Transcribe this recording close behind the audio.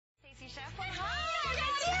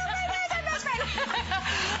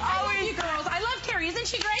I love you girls. I love Carrie. Isn't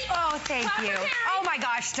she great? Oh, thank you. Oh my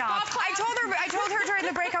gosh, stop. I told her during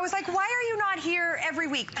the break, I was like, why are you not here every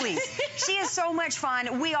week, please? She is so much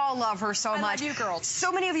fun. We all love her so much. I love you girls.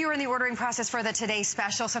 So many of you are in the ordering process for the Today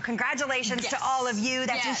Special, so congratulations to all of you.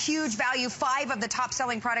 That's a huge value. 5 of the top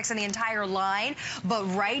selling products in the entire line. But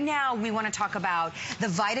right now, we want to talk about the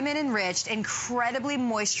vitamin enriched, incredibly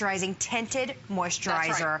moisturizing, tinted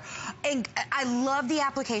moisturizer. And I love the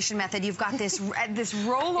application method. You've got this this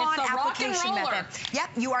roll-on application method. Yep,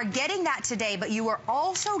 you are getting that today, but you are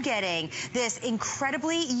also getting this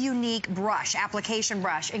incredibly unique brush, application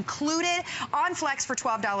brush, included on Flex for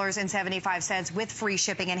 $12.75 with free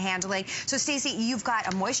shipping and handling. So, Stacey, you've got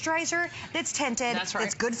a moisturizer that's tinted,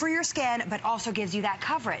 that's good for your skin, but also gives you that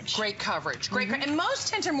coverage. Great coverage. And most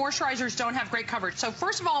tinted moisturizers don't have great coverage. So,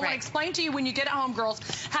 first of all, I want to explain to you when you get it home, girls,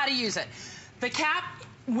 how to use it. The cap,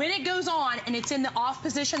 when it goes on and it's in the off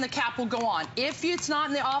position, the cap will go on. If it's not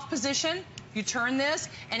in the off position, you turn this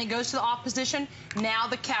and it goes to the off position, now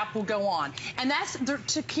the cap will go on. And that's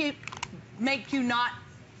to make you not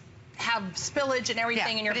have spillage and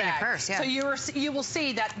everything in your bag. Purse, So you will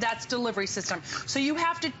see that that's delivery system. So you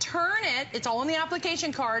have to turn it, it's all in the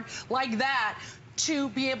application card, like that, to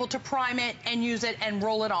be able to prime it and use it and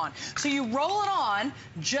roll it on. So you roll it on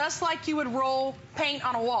just like you would roll paint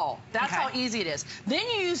on a wall. That's how easy it is. Then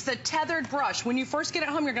you use the tethered brush. When you first get it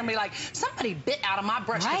home, you're going to be like, somebody bit out of my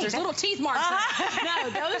brush because there's little teeth marks. No,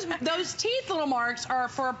 those teeth little marks are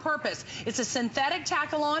for a purpose. It's a synthetic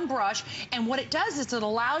tack-along brush, and what it does is it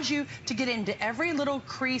allows you to get into every little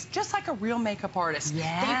crease, just like a real makeup artist.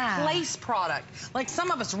 They place product. Like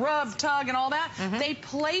some of us rub, tug, and all that. They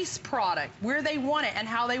place product where they want it and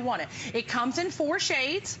how they want it. It comes in 4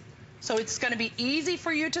 shades. So it's going to be easy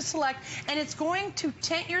for you to select, and it's going to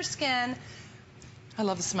tint your skin. I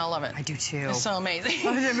love the smell of it. I do too. It's so amazing. It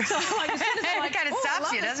kind of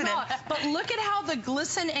stops you, doesn't it? But look at how the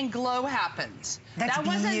glisten and glow happens. That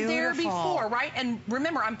wasn't there before, right? And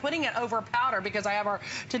remember, I'm putting it over powder because I have our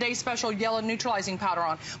Today's Special yellow neutralizing powder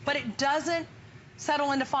on. But it doesn't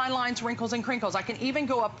settle into fine lines, wrinkles, and crinkles. I can even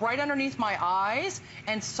go up right underneath my eyes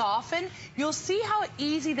and soften. You'll see how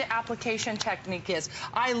easy the application technique is.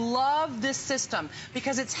 I love this system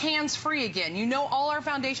because it's hands-free again. You know, all our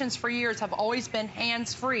foundations for years have always been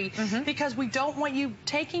hands-free because we don't want you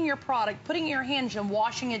taking your product, putting it in your hands, and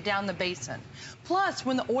washing it down the basin. Plus,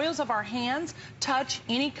 when the oils of our hands touch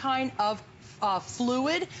any kind of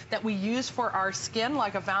fluid that we use for our skin,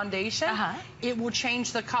 like a foundation, it will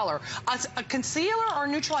change the color. A concealer or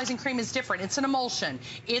neutralizing cream is different. It's an emulsion.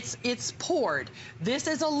 It's poured. This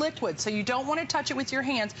is a liquid, so you don't want to touch it with your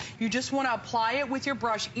hands. You just want to apply it with your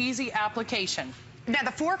brush. Easy application. Now,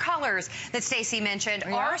 the 4 colors that Stacey mentioned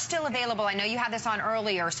are still available. I know you had this on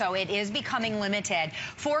earlier, so it is becoming limited.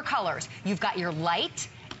 4 colors. You've got your light,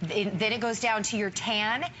 then it goes down to your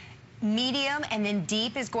tan, medium, and then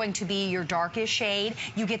deep is going to be your darkest shade.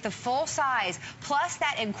 You get the full size, plus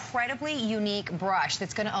that incredibly unique brush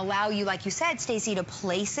that's going to allow you, like you said, Stacey, to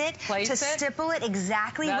place it, to stipple it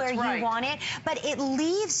exactly where you want it. But it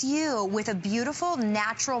leaves you with a beautiful,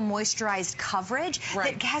 natural, moisturized coverage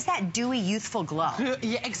that has that dewy, youthful glow.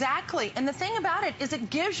 Yeah, exactly. And the thing about it is it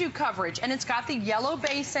gives you coverage, and it's got the yellow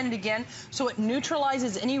base in it again, so it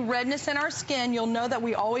neutralizes any redness in our skin. You'll know that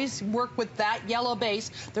we always work with that yellow base.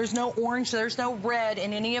 There's no orange, there's no red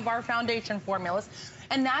in any of our foundation formulas.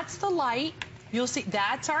 And that's the light. You'll see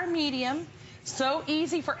that's our medium. So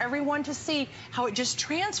easy for everyone to see how it just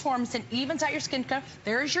transforms and evens out your skin color.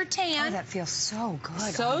 There's your tan. Oh, that feels so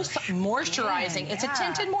good. So moisturizing. It's a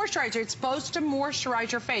tinted moisturizer. It's supposed to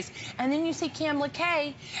moisturize your face. And then you see Kamala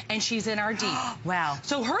K, and she's in our deep. Wow.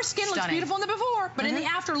 So her skin looks beautiful in the before, but in the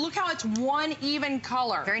after, look how it's one even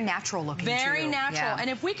color. Very natural looking, Very natural.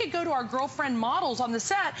 And if we could go to our girlfriend models on the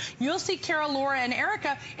set, you'll see Carol, Laura, and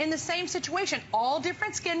Erica in the same situation. All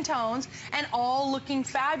different skin tones and all looking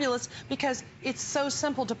fabulous because it's so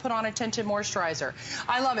simple to put on a tinted moisturizer.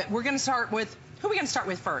 I love it. We're going to start with, who are we going to start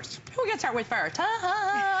with first? Who are we going to start with first? They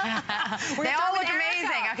all look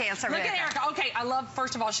amazing. Okay, let's start with Erica. Look at Erica. Okay, I love,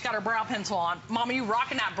 first of all, she's got her brow pencil on. Mama, you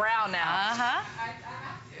rocking that brow now.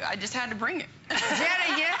 I just had to bring it. And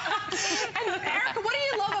Erica, what do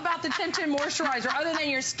you love about the tinted moisturizer other than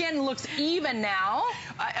your skin looks even now?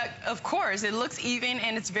 Of course, it looks even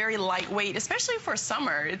and it's very lightweight, especially for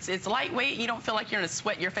summer. It's lightweight. You don't feel like you're going to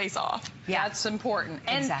sweat your face off. Yeah, that's important.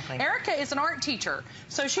 And Erica is an art teacher,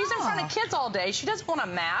 so she's in front of kids all day. She doesn't want a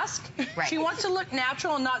mask. She wants to look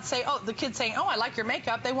natural and not say, oh, the kid's saying, oh, I like your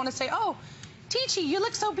makeup. They want to say, oh, Teachy, you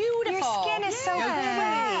look so beautiful. Your skin is so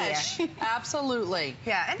fresh. Absolutely.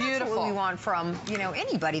 Yeah, and that's what we want from, you know,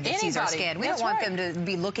 anybody that sees our skin. We don't want them to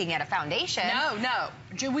be looking at a foundation. No.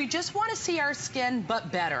 We just want to see our skin,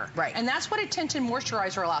 but better. Right. And that's what a tinted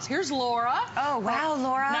moisturizer allows. Here's Laura. Oh, wow,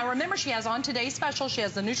 Laura. Now, remember, she has on today's special, she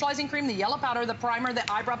has the neutralizing cream, the yellow powder, the primer, the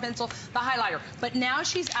eyebrow pencil, the highlighter. But now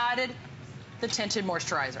she's added the tinted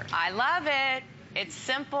moisturizer. I love it. It's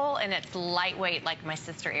simple and it's lightweight, like my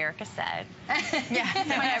sister Erica said.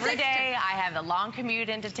 Every day I have a long commute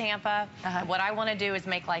into Tampa. What I want to do is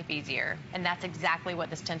make life easier, and that's exactly what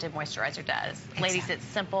this tinted moisturizer does. Exactly. Ladies, it's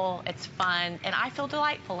simple, it's fun, and I feel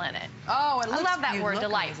delightful in it. Oh, I love that word,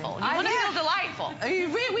 delightful. You want to feel delightful.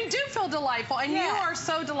 We do feel delightful, and you are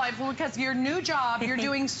so delightful because your new job, you're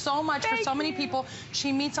doing so much for so many people.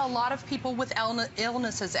 She meets a lot of people with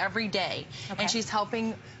illnesses every day, and she's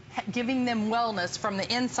helping giving them wellness from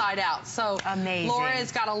the inside out. So amazing. Laura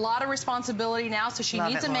has got a lot of responsibility now, so she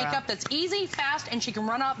needs a makeup that's easy, fast, and she can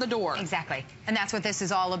run out the door. Exactly. And that's what this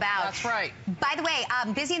is all about. That's right. By the way,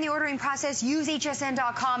 busy in the ordering process, use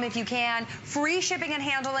hsn.com if you can. Free shipping and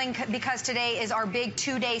handling because today is our big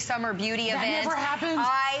 2-day summer beauty event. That never happens.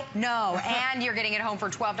 I know. And you're getting it home for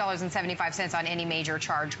 $12.75 on any major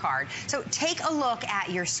charge card. So take a look at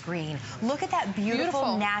your screen. Look at that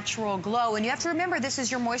beautiful natural glow. And you have to remember, this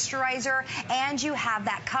is your moisturizer, and you have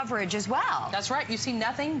that coverage as well. That's right. You see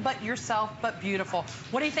nothing but yourself, but beautiful.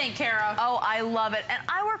 What do you think, Kara? Oh, I love it. And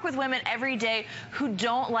I work with women every day who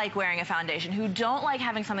don't like wearing a foundation, who don't like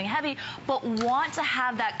having something heavy, but want to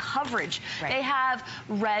have that coverage. Right. They have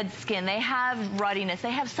red skin, they have ruddiness,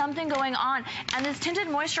 they have something going on, and this tinted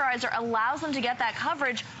moisturizer allows them to get that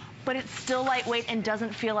coverage, but it's still lightweight and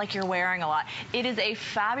doesn't feel like you're wearing a lot. It is a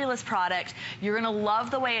fabulous product. You're gonna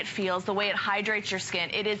love the way it feels, the way it hydrates your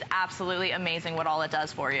skin. It is absolutely amazing what all it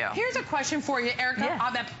does for you. Here's a question for you, Erica.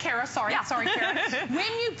 Kara, sorry, Kara.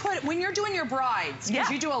 When you're doing your brides,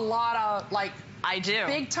 because you do a lot of I do.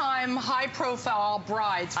 Big time, high profile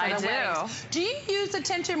brides for the weddings. Do you use the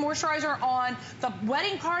tinted moisturizer on the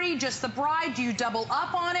wedding party, just the bride? Do you double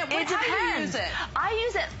up on it? It depends. How do you use it? I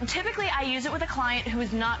use it, typically I use it with a client who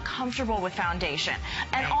is not comfortable with foundation.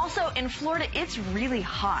 And also in Florida, it's really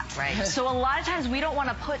hot. Right. So a lot of times we don't want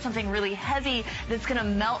to put something really heavy that's going to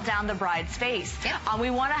melt down the bride's face. We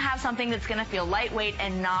want to have something that's going to feel lightweight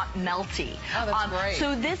and not melty. Oh, that's great.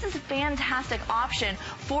 So this is a fantastic option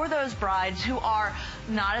for those brides who are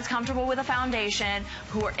not as comfortable with a foundation,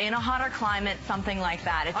 who are in a hotter climate, something like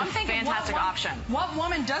that. It's a fantastic option. What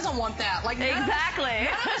woman doesn't want that? Exactly. None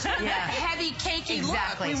of us want that heavy, cakey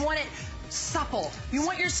look. We want it supple. You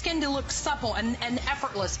want your skin to look supple and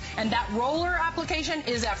effortless, and that roller application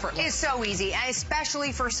is effortless. It's so easy, and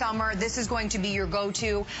especially for summer, this is going to be your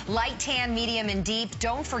go-to. Light tan, medium, and deep.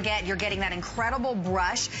 Don't forget, you're getting that incredible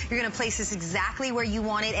brush. You're going to place this exactly where you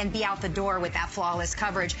want it and be out the door with that flawless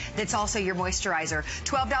coverage that's also your moisturizer.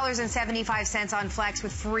 $12.75 on Flex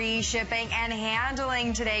with free shipping and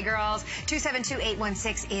handling today, girls.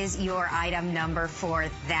 272-816 is your item number for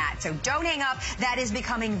that. So don't hang up. That is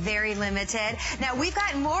becoming very limited. Now, we've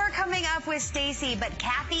got more coming up with Stacy, but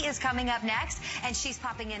Kathy is coming up next, and she's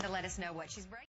popping in to let us know what she's bringing.